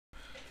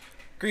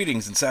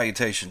Greetings and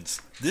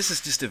salutations. This is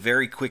just a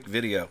very quick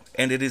video,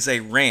 and it is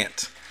a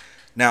rant.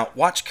 Now,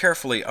 watch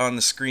carefully on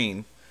the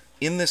screen.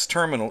 In this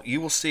terminal,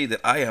 you will see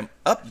that I am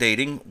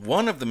updating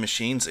one of the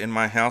machines in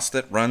my house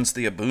that runs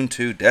the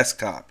Ubuntu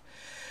desktop.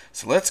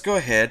 So let's go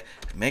ahead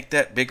and make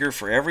that bigger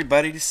for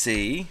everybody to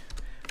see,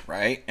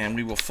 right? And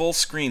we will full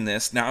screen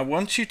this. Now, I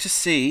want you to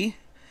see,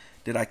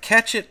 did I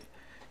catch it?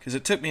 Because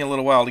it took me a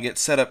little while to get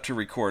set up to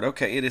record.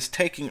 Okay, it is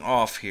taking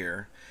off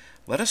here.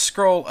 Let us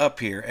scroll up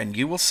here, and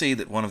you will see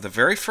that one of the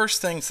very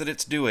first things that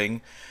it's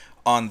doing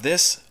on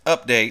this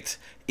update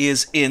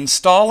is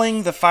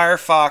installing the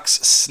Firefox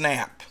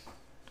Snap.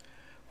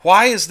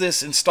 Why is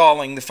this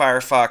installing the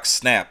Firefox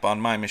Snap on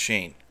my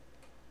machine?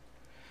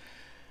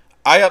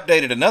 I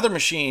updated another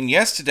machine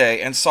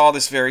yesterday and saw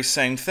this very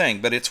same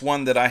thing, but it's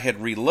one that I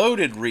had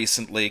reloaded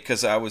recently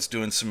because I was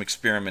doing some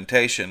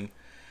experimentation,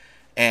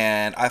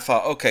 and I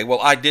thought, okay,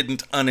 well, I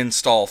didn't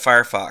uninstall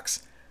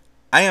Firefox.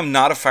 I am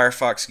not a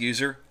Firefox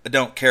user. I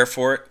don't care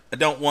for it. I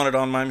don't want it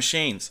on my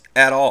machines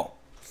at all.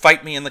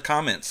 Fight me in the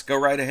comments. Go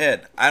right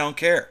ahead. I don't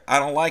care. I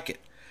don't like it.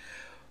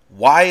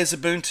 Why is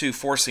Ubuntu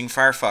forcing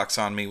Firefox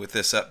on me with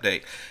this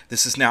update?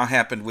 This has now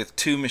happened with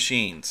 2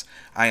 machines.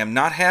 I am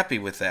not happy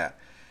with that.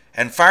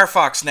 And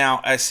Firefox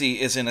now, I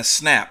see, is in a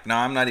snap.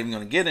 Now, I'm not even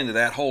going to get into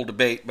that whole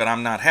debate, but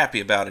I'm not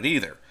happy about it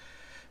either.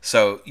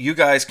 So you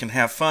guys can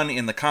have fun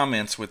in the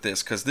comments with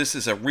this, because this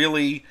is a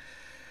really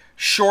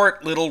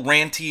short little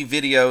ranty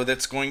video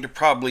that's going to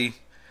probably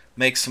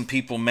make some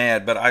people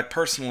mad, but I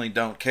personally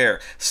don't care.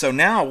 So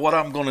now what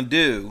I'm going to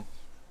do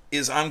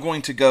is I'm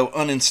going to go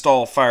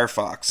uninstall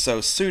Firefox. So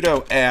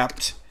sudo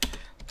apt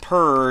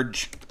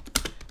purge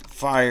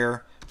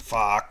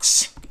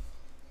Firefox.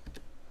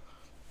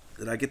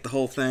 Did I get the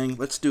whole thing?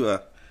 Let's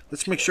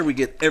make sure we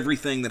get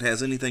everything that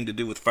has anything to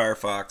do with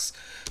Firefox.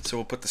 So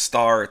we'll put the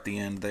star at the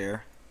end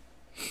there.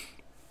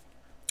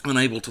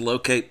 Unable to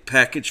locate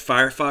package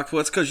Firefox.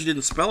 Well, it's because you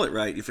didn't spell it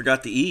right. You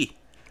forgot the E.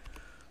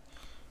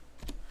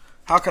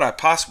 How could I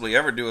possibly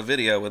ever do a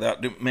video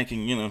without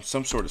making,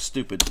 some sort of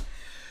stupid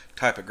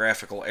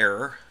typographical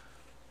error?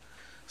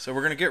 So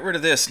we're going to get rid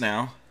of this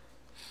now.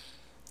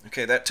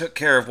 Okay, that took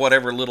care of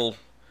whatever little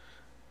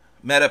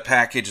meta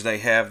package they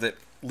have that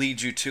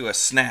leads you to a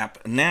snap.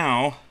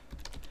 Now,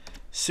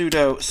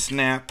 sudo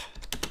snap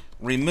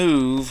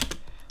remove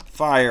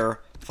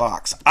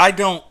Firefox. I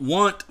don't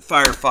want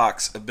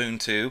Firefox,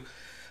 Ubuntu.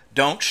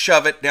 Don't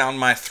shove it down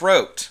my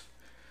throat.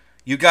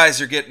 You guys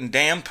are getting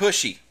damn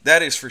pushy.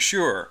 That is for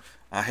sure.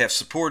 I have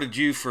supported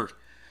you for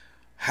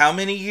how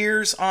many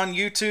years on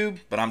YouTube?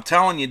 But I'm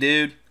telling you,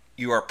 dude,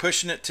 you are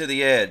pushing it to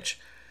the edge.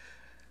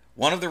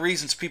 One of the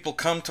reasons people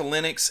come to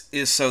Linux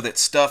is so that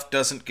stuff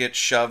doesn't get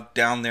shoved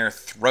down their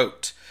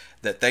throat.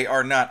 That they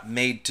are not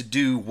made to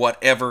do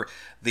whatever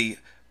the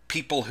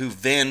people who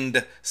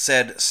vend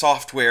said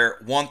software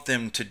want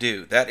them to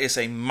do. That is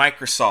a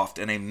Microsoft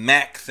and a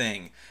Mac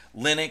thing.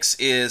 Linux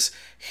is,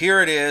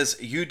 here it is,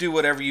 you do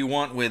whatever you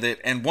want with it,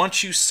 and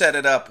once you set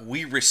it up,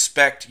 we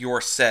respect your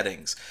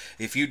settings.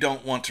 If you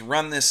don't want to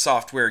run this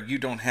software, you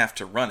don't have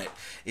to run it.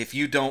 If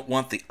you don't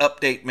want the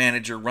update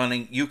manager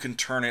running, you can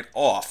turn it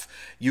off.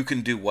 You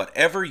can do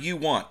whatever you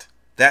want.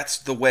 That's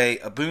the way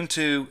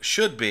Ubuntu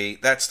should be.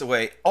 That's the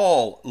way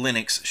all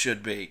Linux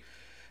should be.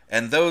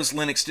 And those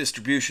Linux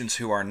distributions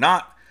who are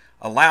not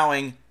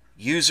allowing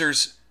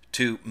users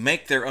to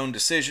make their own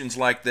decisions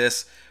like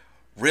this,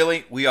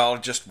 really, we all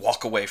just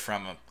walk away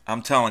from them.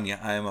 I'm telling you,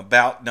 I am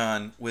about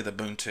done with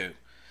Ubuntu.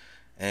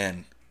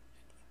 And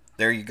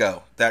there you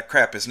go. That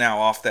crap is now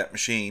off that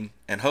machine,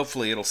 and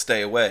hopefully it'll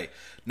stay away.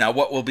 Now,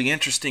 what will be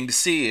interesting to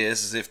see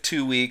is if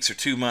 2 weeks or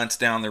 2 months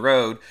down the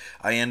road,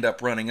 I end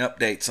up running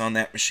updates on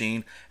that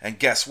machine, and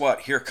guess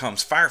what? Here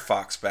comes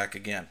Firefox back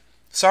again.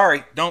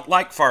 Sorry, don't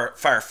like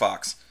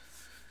Firefox.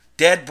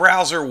 Dead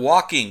browser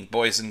walking,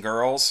 boys and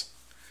girls.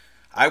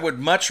 I would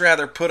much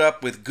rather put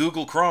up with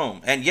Google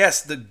Chrome. And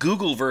yes, the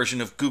Google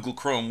version of Google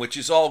Chrome, which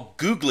is all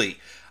googly.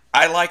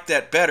 I like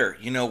that better.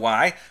 You know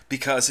why?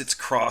 Because it's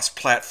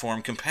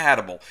cross-platform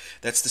compatible.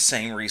 That's the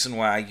same reason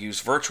why I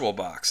use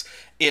VirtualBox.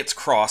 It's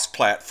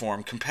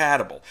cross-platform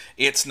compatible.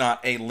 It's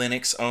not a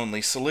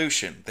Linux-only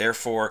solution.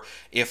 Therefore,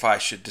 if I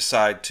should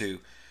decide to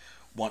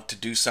want to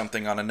do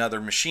something on another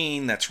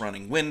machine that's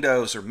running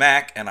Windows or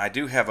Mac, and I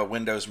do have a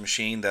Windows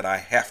machine that I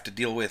have to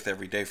deal with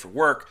every day for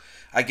work,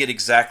 I get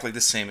exactly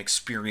the same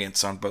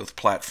experience on both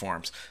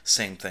platforms.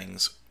 Same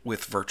things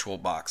with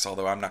VirtualBox,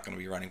 although I'm not going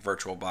to be running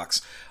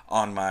VirtualBox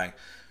on my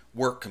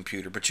work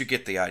computer, but you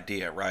get the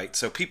idea, right?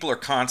 So people are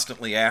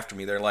constantly after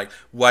me. They're like,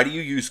 why do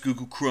you use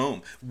Google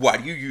Chrome? Why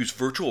do you use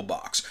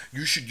VirtualBox?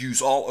 You should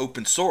use all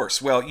open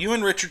source. Well, you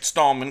and Richard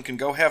Stallman can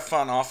go have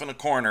fun off in a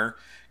corner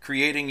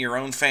creating your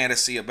own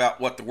fantasy about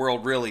what the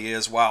world really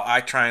is while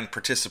I try and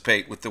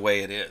participate with the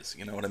way it is.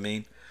 You know what I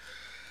mean?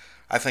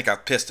 I think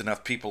I've pissed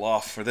enough people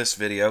off for this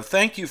video.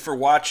 Thank you for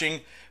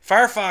watching.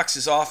 Firefox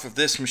is off of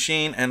this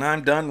machine, and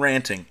I'm done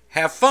ranting.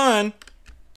 Have fun!